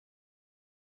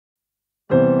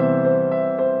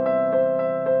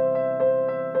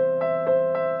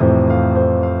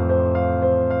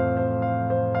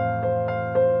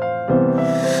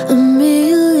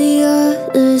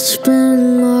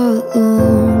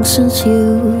since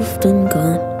you've been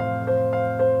gone,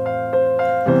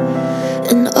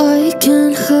 and I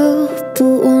can't help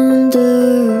but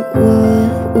wonder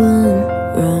what went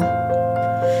wrong.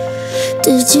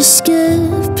 Did you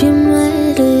skip your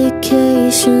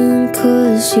medication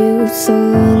 'cause you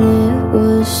thought it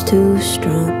was too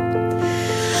strong?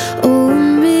 Oh,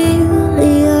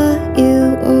 Amelia,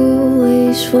 you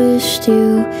always wished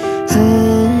you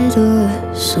had a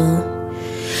song.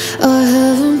 I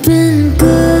haven't been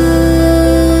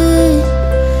good,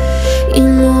 you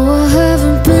know I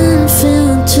haven't been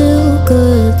feeling too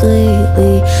good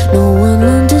lately. No one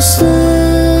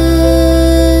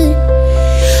understood.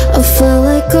 I felt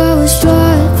like I was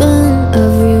driving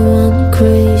everyone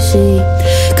crazy,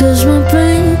 'cause my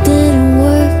brain didn't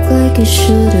work like it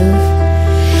should've,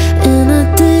 and I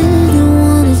didn't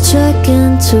wanna check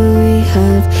into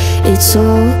rehab. It's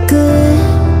all good,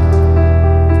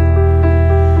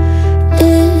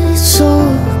 it's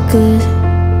all good.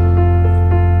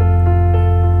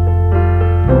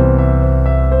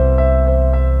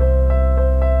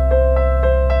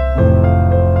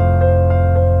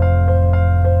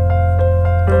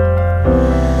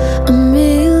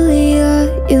 Amelia,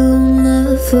 you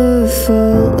never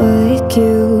felt like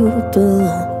you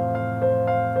belong.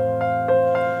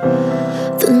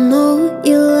 The note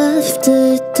you left,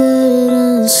 it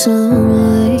didn't sound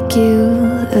like you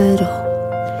at all.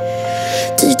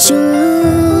 Did you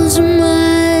lose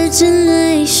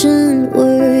imagination?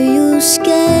 Were you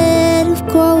scared of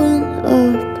growing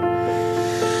up?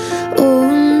 Oh,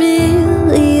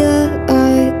 Amelia,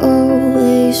 I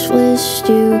always wished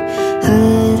you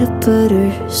had a better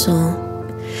song.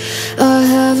 I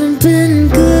haven't been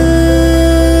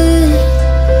good,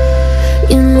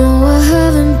 you know I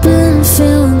haven't been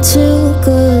feeling too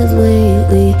good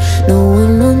lately. No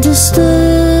one understood.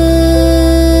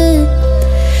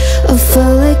 I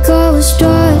felt like I was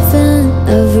driving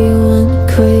everyone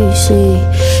crazy,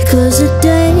 'cause the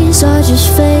days are just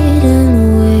fading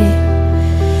away,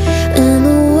 and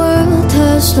the world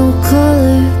has no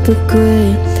color but gray.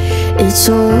 It's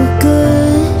all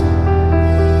good,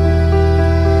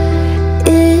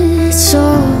 it's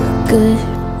all good.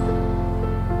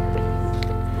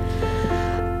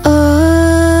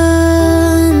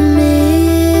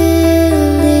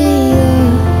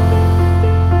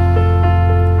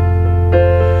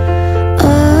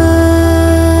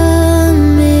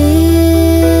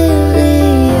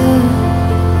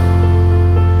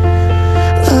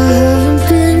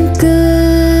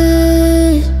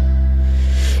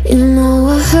 You know I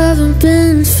haven't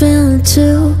been feeling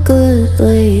too good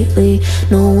lately.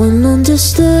 No one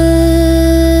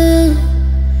understood.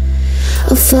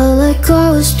 I felt like I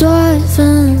was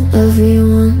driving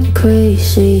everyone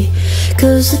crazy,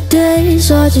 'cause the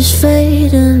days are just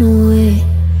fading away,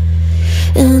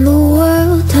 and the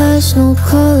world has no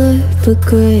color but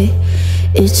gray.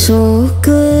 It's all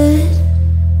good,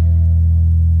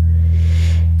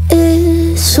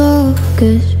 it's all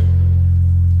good.